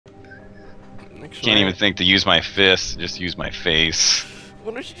actually. Can't even think to use my fists, just use my face.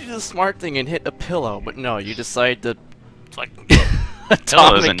 Why don't you do the smart thing and hit a pillow? But no, you decide to, like,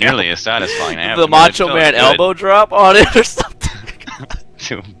 Pillow isn't nearly as satisfying. I have the to admit, Macho it Man feels elbow drop on it or something.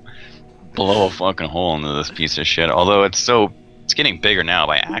 to blow a fucking hole into this piece of shit. Although it's getting bigger now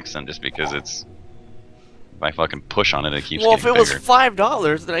by accident, just because it's. If I fucking push on it, it keeps Well, if getting it bigger. was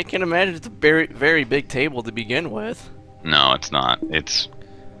 $5, then I can imagine it's a very, very big table to begin with. No, it's not. It's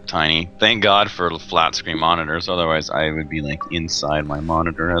tiny. Thank God for flat screen monitors, otherwise I would be like inside my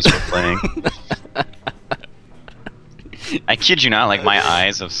monitor as we're playing. I kid you not, like my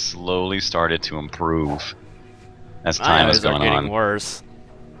eyes have slowly started to improve as time has gone on. My eyes are getting worse.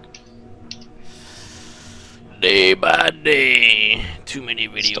 Day by day. Too many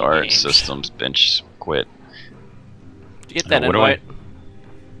video Start games. systems bench quit. Did you get that What do invite?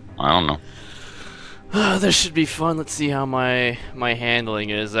 I don't know. This should be fun. Let's see how my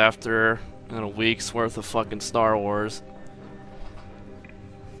handling is after a week's worth of fucking Star Wars.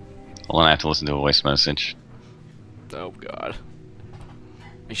 Hold on, I have to listen to a voice message. Oh god.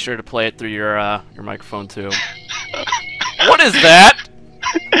 Be sure to play it through your microphone too. What is that?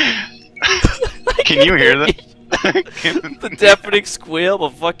 Can you hear that? The deafening squeal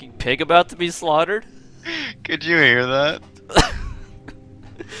of a fucking pig about to be slaughtered? Could you hear that?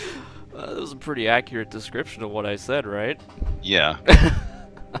 That was a pretty accurate description of what I said, right? Yeah.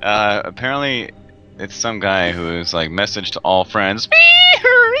 Apparently, it's some guy who is like, message to all friends.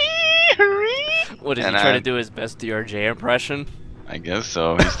 What, is he trying to do his best DRJ impression? I guess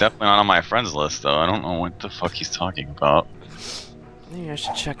so. He's definitely not on my friends list, though. I don't know what the fuck he's talking about. Maybe I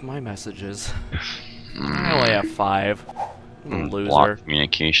should check my messages. I only have 5. I'm a loser. Block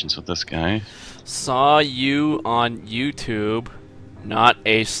communications with this guy. Saw you on YouTube, not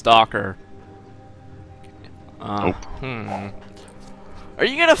a stalker. Nope. Are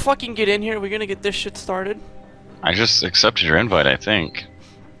you gonna fucking get in here? Are we gonna get this shit started? I just accepted your invite, I think.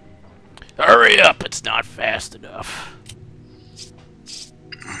 Hurry up, it's not fast enough.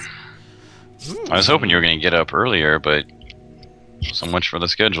 I was hoping you were going to get up earlier, but so much for the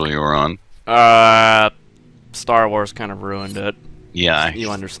schedule you were on. Star Wars kind of ruined it. Yeah.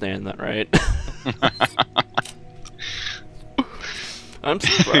 You understand that, right? I'm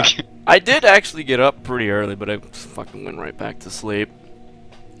surprised. I did actually get up pretty early, but I fucking went right back to sleep.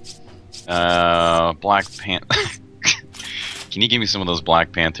 Black Panther. Can you give me some of those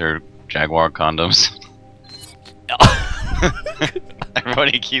Black Panther Jaguar condoms?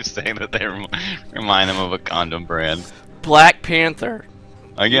 Everybody keeps saying that they remind them of a condom brand. Black Panther.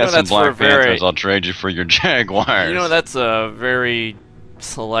 I guess some Black Panthers, I'll trade you for your Jaguars. You know, that's a very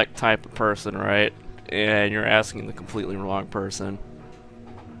select type of person, right? And you're asking the completely wrong person.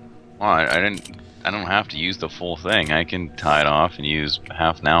 Well, I don't have to use the full thing. I can tie it off and use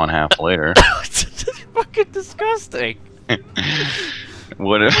half now and half later. It's fucking disgusting.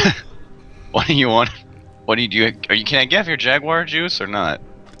 What do you want? What do you do? Can I get your Jaguar juice or not?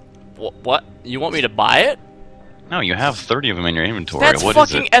 What? You want me to buy it? No, you have 30 of them in your inventory. That's what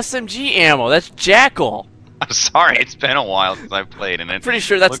fucking is it? SMG ammo. That's Jackal. I'm sorry, it's been a while since I've played, and I'm pretty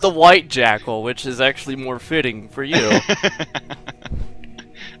sure that's the white Jackal, which is actually more fitting for you.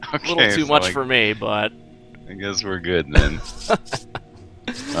 Okay, a little too much for me, but I guess we're good then.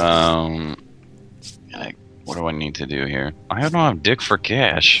 What do I need to do here? I don't have dick for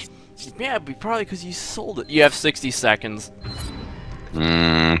cash. Yeah, probably because you sold it. You have 60 seconds.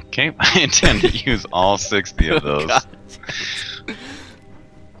 Okay, I intend to use all 60 of those. God. I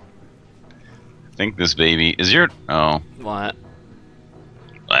think this baby is your. Oh, What?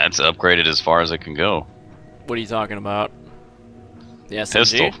 that's upgraded as far as it can go. What are you talking about? The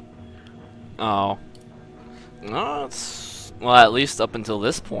SMG? Pistol. Oh. No, it's... Well, at least up until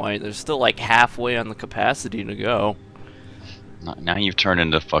this point, there's still like halfway on the capacity to go. Now you've turned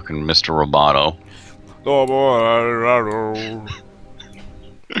into fucking Mr. Roboto.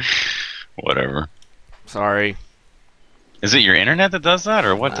 Whatever. Sorry. Is it your internet that does that,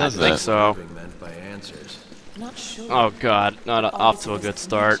 or what does I think that? so. Not sure. Oh god, not off to a good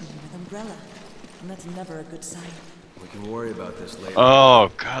start. With umbrella, and that's never a good sign. We can worry about this later.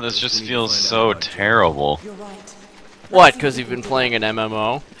 Oh god, this just feels so terrible. You're right. What, because you've been playing an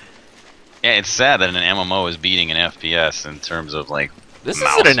MMO? Yeah, it's sad that an MMO is beating an FPS in terms of like. This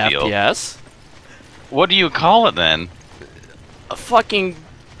mouse isn't an feel. FPS. What do you call it then? A fucking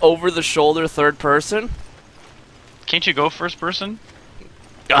over-the-shoulder third person? Can't you go first person?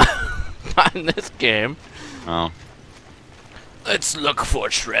 Not in this game. Oh. Let's look for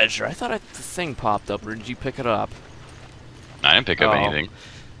treasure. I thought the thing popped up, or did you pick it up? I didn't pick up Oh. anything.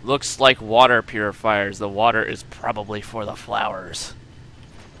 Looks like water purifiers. The water is probably for the flowers.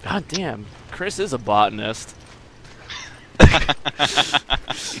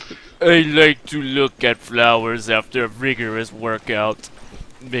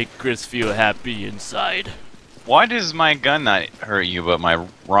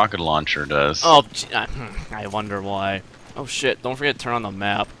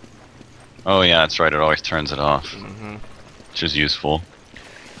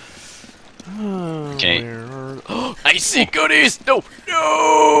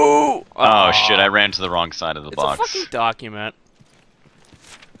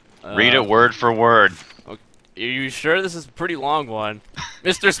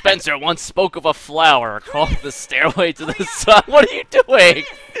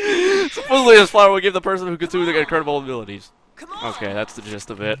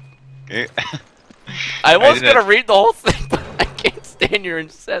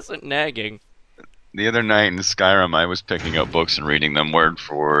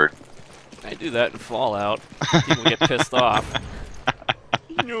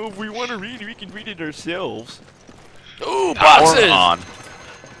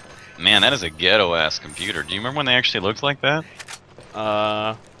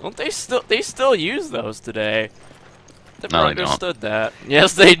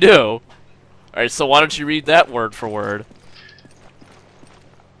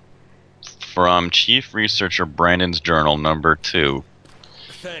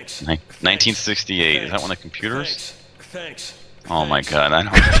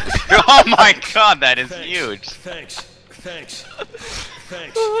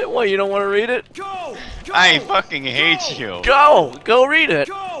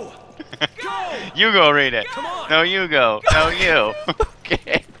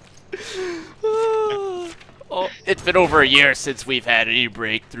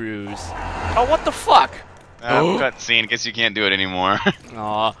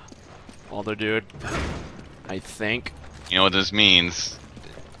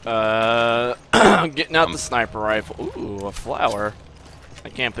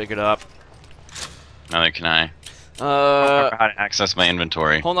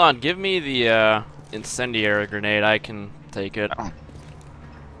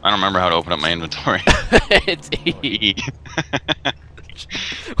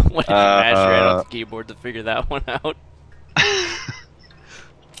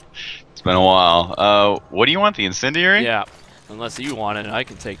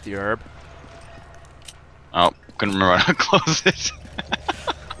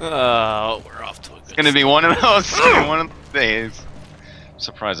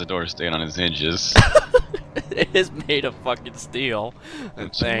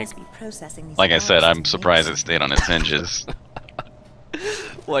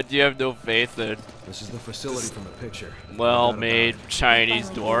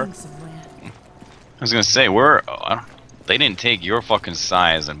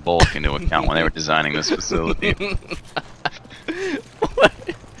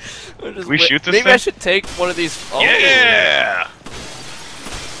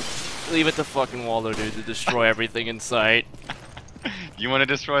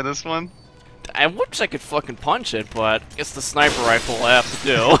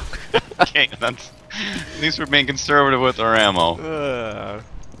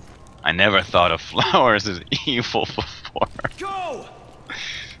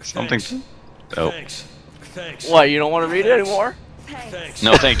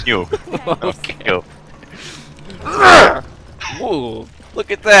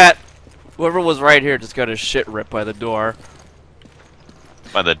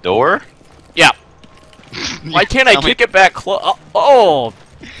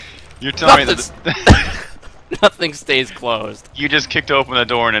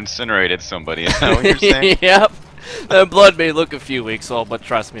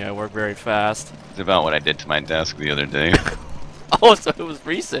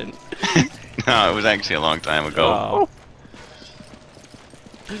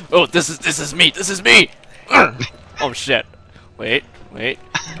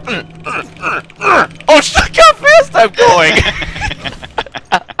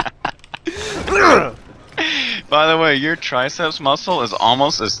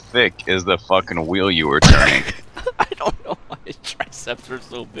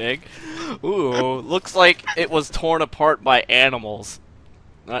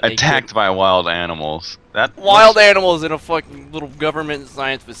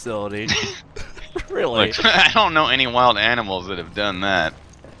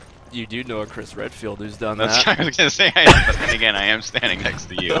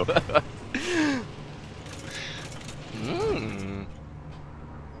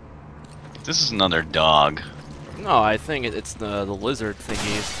 This is another dog. No, I think it's the lizard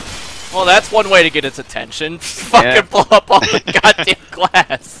thingies. Well, that's one way to get its attention. Fucking blow up all the goddamn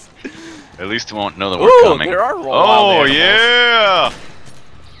glass. At least it won't know that we're Ooh, coming. there are wild Oh, animals. yeah!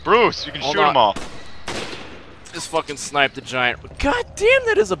 Bruce, you can Hold shoot on. them all. Just fucking sniped the giant. God damn,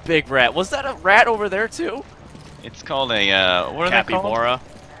 that is a big rat. Was that a rat over there too? It's called a, what are they called? Capybara.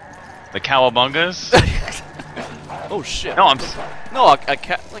 The cowabungas? Oh shit. No, I'm... No, like a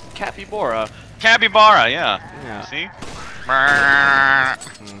capybara. Capybara, yeah. Yeah. See?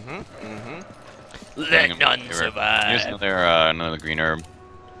 Let none Here's survive. another green herb.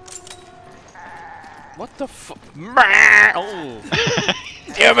 What the fuck? Oh.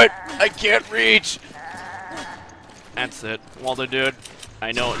 Damn it! I can't reach! That's it. Waldo, dude.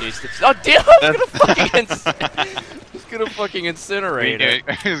 I know it needs to. Oh, damn! I'm gonna fucking just gonna fucking incinerate it.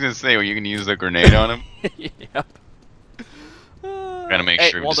 I was gonna say, well, you can use the grenade on him. Yep. Gotta make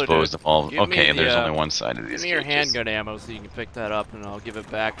sure we Waldo, dispose dude, of all. give Okay, me the, there's only one side of Give these. me your cages. handgun ammo so you can pick that up, and I'll give it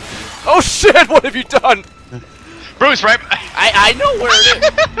back to you. Oh shit! What have you done? Bruce, right? I know where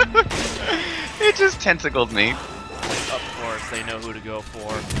it is. It just tentacled me. Of course, they know who to go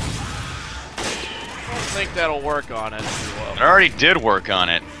for. I don't think that'll work on it too well. It already did work on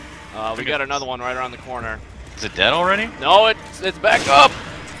it. We got another one right around the corner. Is it dead already? No, it's back up.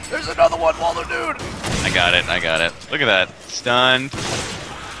 There's another one, Waldo, dude. I got it. Look at that. Stunned.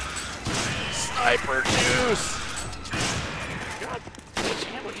 Sniper juice. God, how much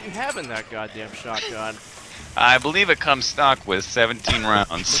ammo do you have in that goddamn shotgun? I believe it comes stock with 17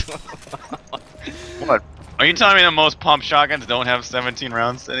 rounds. What? Are you telling me that most pump shotguns don't have 17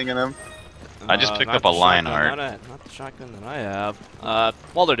 rounds sitting in them? I just picked Not up a the Lionheart. shotgun, not the shotgun that I have.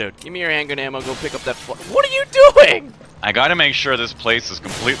 Waldo, dude, give me your handgun ammo. Go pick up that. What are you doing? I gotta make sure this place is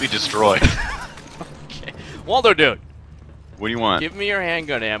completely destroyed. Okay. Waldo, dude, What do you want? give me your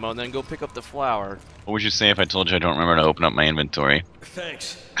handgun ammo and then go pick up the flower. What would you say if I told you I don't remember to open up my inventory?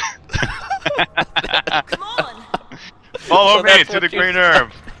 Thanks. Come on! Follow So me that's to the what you green said.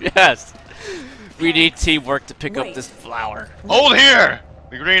 herb. Yes. We need teamwork to pick up Wait. this flower. Hold here!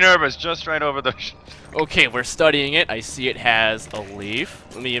 The green herb is just right over the... Okay, we're studying it. I see it has a leaf.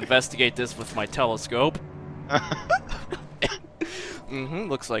 Let me investigate this with my telescope.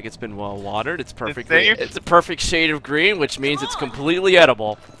 Looks like it's been well watered. It's perfectly. safe? It's a perfect shade of green, which means it's completely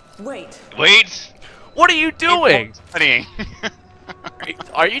edible. Wait. Wait! What are you doing? Studying.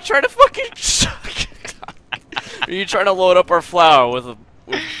 Are you trying to fucking? Are you trying to load up our flower with a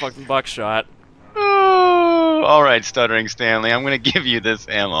fucking buckshot? Oh, alright, Stuttering Stanley, I'm gonna give you this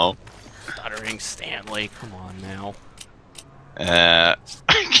ammo. Stuttering Stanley, come on now. I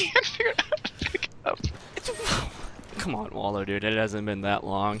can't figure out how to pick it up. Come on, Waldo, dude. It hasn't been that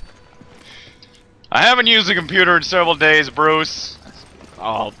long. I haven't used a computer in several days, Bruce.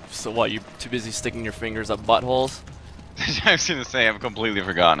 Oh, so what? You too busy sticking your fingers up buttholes? I was gonna say, I've completely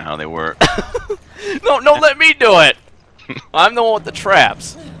forgotten how they work. No, let me do it. I'm the one with the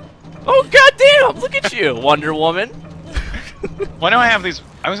traps. Oh goddamn! Look at you, Wonder Woman. Why do I have these?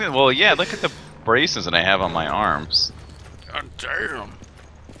 I was gonna. Well, yeah. Look at the braces that I have on my arms. God damn.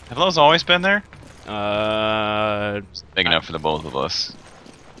 Have those always been there? It's Big enough for the both of us.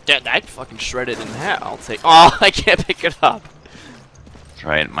 I'd fucking shred it in half. I'll take. Oh, I can't pick it up. That's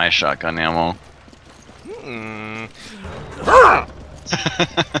right. My shotgun ammo.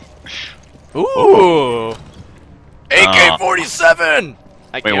 Ooh. AK-47.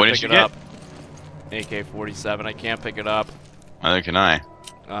 I Wait, can't what did pick you it get? up. AK-47. I can't pick it up. Neither can I.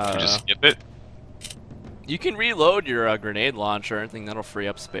 You just skip it. You can reload your grenade launcher. I think that'll free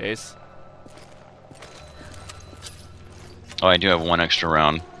up space. Oh, I do have one extra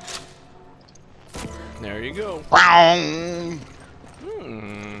round. There you go. Wow.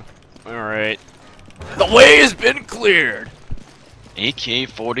 Alright. The way has been cleared!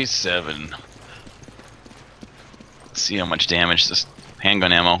 AK-47. Let's see how much damage this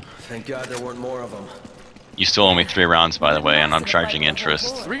handgun ammo. Thank God there weren't more of them. You still owe me 3 rounds, by the way, and I'm charging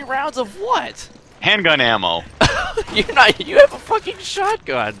interest. 3 rounds of what? Handgun ammo. You have a fucking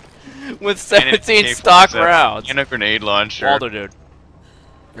shotgun with 17 AK-47 stock rounds. and a grenade launcher. Waldo, dude.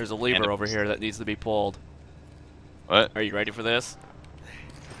 There's a And lever a- over here that needs to be pulled. What? Are you ready for this?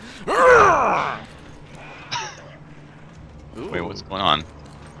 Wait, what's going on?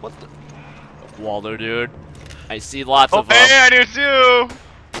 What the? Waldo, dude. I see lots Oh, of them. hey, I do too!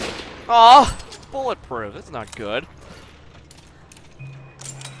 Aw, bulletproof. That's not good.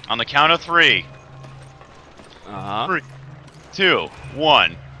 On the count of 3. Uh-huh. 3, 2,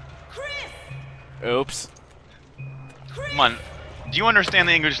 1. Oops. Come on. Do you understand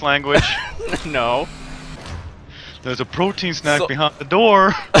the English language? No. There's a protein snack So- behind the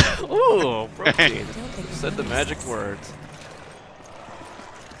door. Ooh, protein. Said the magic words.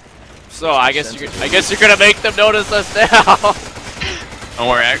 So I guess you're gonna make them notice us now. Don't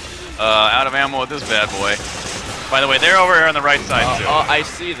worry, out of ammo with this bad boy. By the way, they're over here on the right side too. Oh, I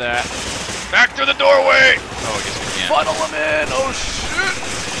see that. Back through the doorway! Oh, I guess we can't. Funnel them in! Oh shit!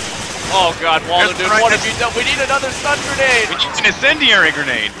 Oh god, Waldo, dude, what have you done? We need another stun grenade! We need an incendiary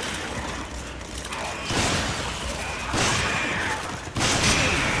grenade!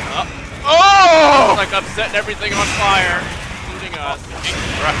 Oh! It's like I'm setting everything on fire, including us.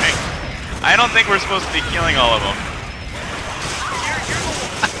 Right. I don't think we're supposed to be killing all of them.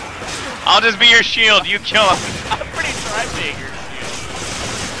 I'll just be your shield, you kill them. I'm pretty sure I'm being your shield.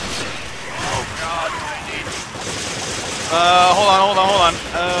 Oh god, I need... hold on.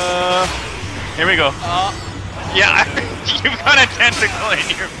 Here we go. Yeah, you've got a tentacle in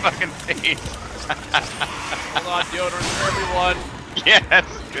your fucking face. Hold on, deodorant for everyone. Yes,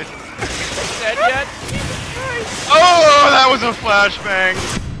 good. Dead yet? Oh, that was a flashbang.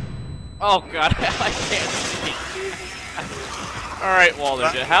 Oh god, I can't see. Alright, Waldo,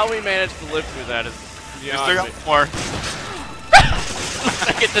 how we managed to live through that is beyond me. More.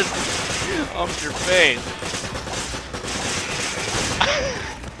 I get this hump your face.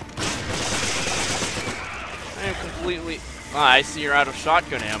 I am completely... Ah, I see you're out of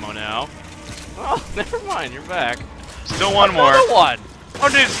shotgun ammo now. Oh, never mind, you're back. Still one more. Another one! Oh,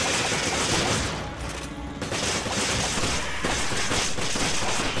 dude.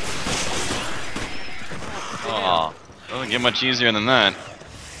 Oh, doesn't get much easier than that.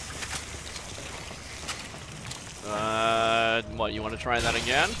 What, you want to try that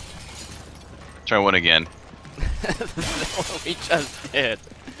again? Try what again? What we just did.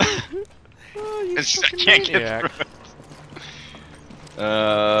 Oh, I can't get through it.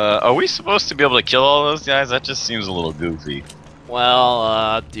 Are we supposed to be able to kill all those guys? That just seems a little goofy.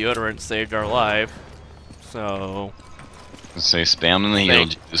 Well, deodorant saved our life, so... Let's say spam in the heal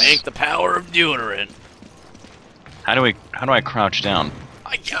juice. Thank the power of deodorant. How do I crouch down?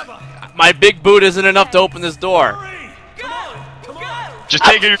 My big boot isn't enough to open this door. Just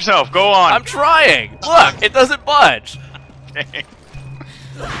take it yourself. Go on. I'm trying. Look, it doesn't budge. Okay.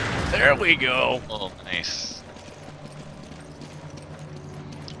 There we go. Oh, nice.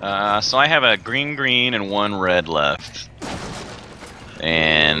 So I have a green and one red left.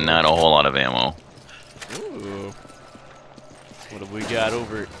 And not a whole lot of ammo. Ooh. What have we got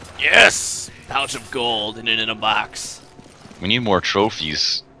over? Yes! Pouch of gold and in a box. We need more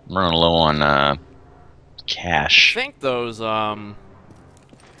trophies. I'm running low on I cash. think those, Uh-oh.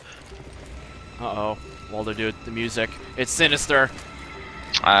 Waldo, dude, the music. It's sinister.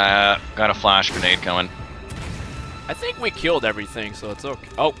 Got a flash grenade coming. I think we killed everything, so it's okay.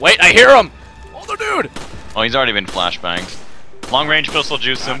 Oh, wait, I hear him! Waldo, dude! Oh, he's already been flashbanged. Long range pistol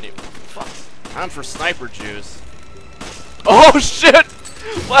juice him. Fuck. I'm for sniper juice. Oh, shit!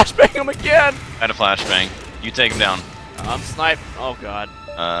 Flashbang him again! Had a flashbang. You take him down. I'm sniping. Oh, God.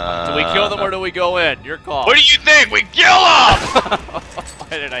 Do we kill them or do we go in? Your call. What do you think? We kill them! Why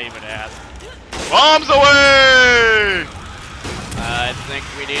did I even ask? Bombs away! I think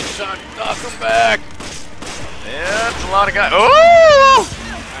we need shot. Knock him back. Yeah, that's a lot of guys. Oh!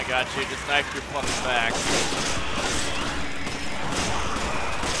 I got you. Just knife your fucking back.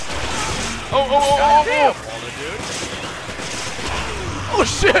 Oh! Waldo, dude. Oh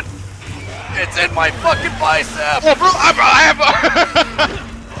shit! It's in my fucking bicep. Oh, bro, I have.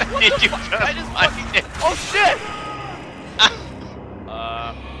 Did you I just fucking. Oh shit!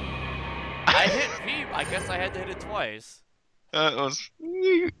 I hit V. I guess I had to hit it twice. That was.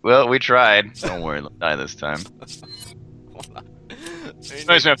 Well, we tried. Don't worry, they'll die this time.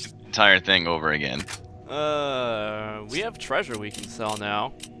 Nice to have the entire thing over again. We have treasure we can sell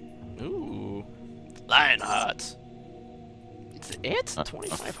now. Ooh, lion hearts. It's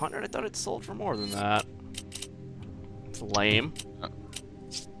 2,500. I thought it sold for more than that. It's lame.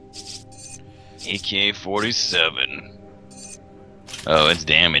 AK-47. Oh, its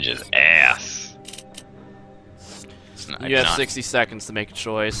damage is ass. You have 60 seconds to make a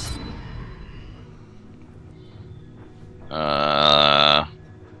choice.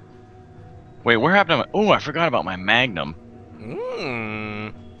 Wait, where happened to my... Oh, I forgot about my Magnum.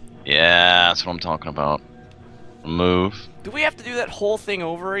 Yeah, that's what I'm talking about. Move. Do we have to do that whole thing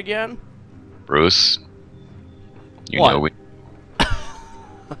over again? Bruce. You What? know we...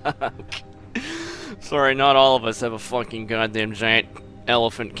 Sorry, not all of us have a fucking goddamn giant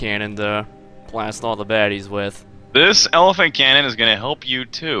elephant cannon to blast all the baddies with. This elephant cannon is gonna help you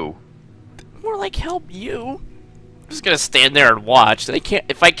too. More like help you. I'm just gonna stand there and watch. They can't.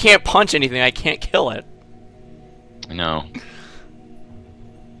 If I can't punch anything, I can't kill it. I know.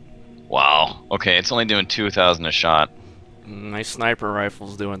 Oh, okay. It's only doing 2,000 a shot. My sniper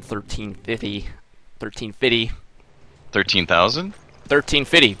rifle's doing 1350. 1350. 13,000.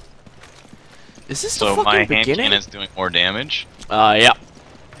 1350. Is this the So fucking my hand beginning? cannon's doing more damage. Yeah.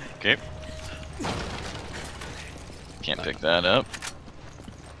 Okay. Can't pick that up.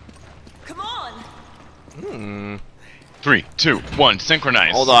 Come on! Hmm. 3, 2, 1,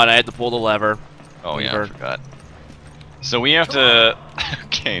 synchronize. Hold on, I had to pull the lever. Oh yeah, I Lever. forgot. So we have to.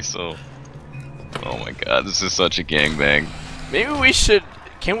 Okay, so. Oh my god, this is such a gangbang. Maybe we should.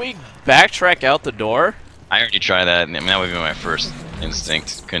 Can we backtrack out the door? I already tried that, and that would be my first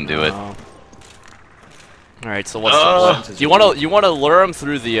instinct. Couldn't do it. Oh. All right, so what's the plan? Do you wanna lure him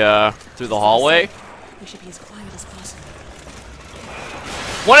through the hallway? We should be as quiet as possible.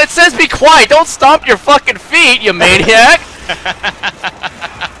 When it says be quiet, don't stomp your fucking feet, you maniac!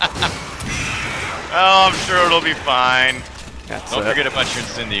 Oh, I'm sure it'll be fine. That's Don't it. forget about your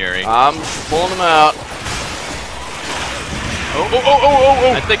incendiary. I'm pulling him out.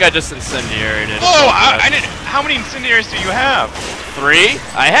 Oh! I think I just incendiaried it. Whoa! I didn't. How many incendiaries do you have? 3?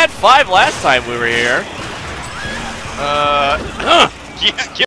 I had 5 last time we were here. Yeah,